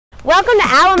Welcome to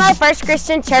Alamo First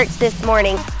Christian Church this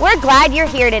morning. We're glad you're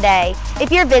here today.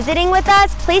 If you're visiting with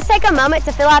us, please take a moment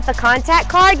to fill out the contact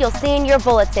card you'll see in your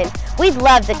bulletin. We'd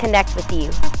love to connect with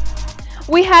you.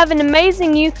 We have an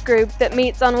amazing youth group that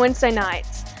meets on Wednesday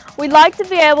nights. We'd like to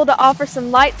be able to offer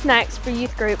some light snacks for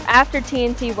youth group after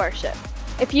TNT worship.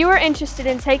 If you are interested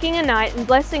in taking a night and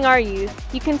blessing our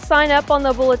youth, you can sign up on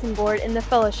the bulletin board in the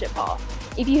fellowship hall.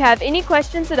 If you have any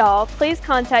questions at all, please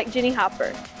contact Jenny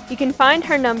Hopper. You can find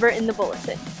her number in the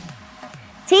bulletin.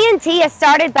 TNT has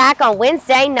started back on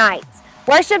Wednesday nights.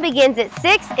 Worship begins at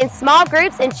 6 and small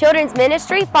groups and children's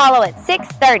ministry follow at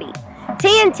 6:30.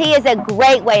 TNT is a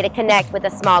great way to connect with a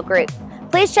small group.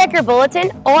 Please check your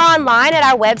bulletin or online at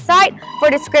our website for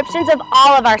descriptions of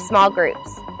all of our small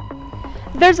groups.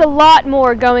 There's a lot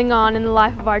more going on in the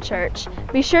life of our church.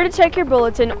 Be sure to check your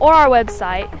bulletin or our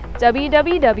website,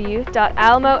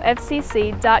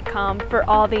 www.alamofcc.com, for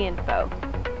all the info.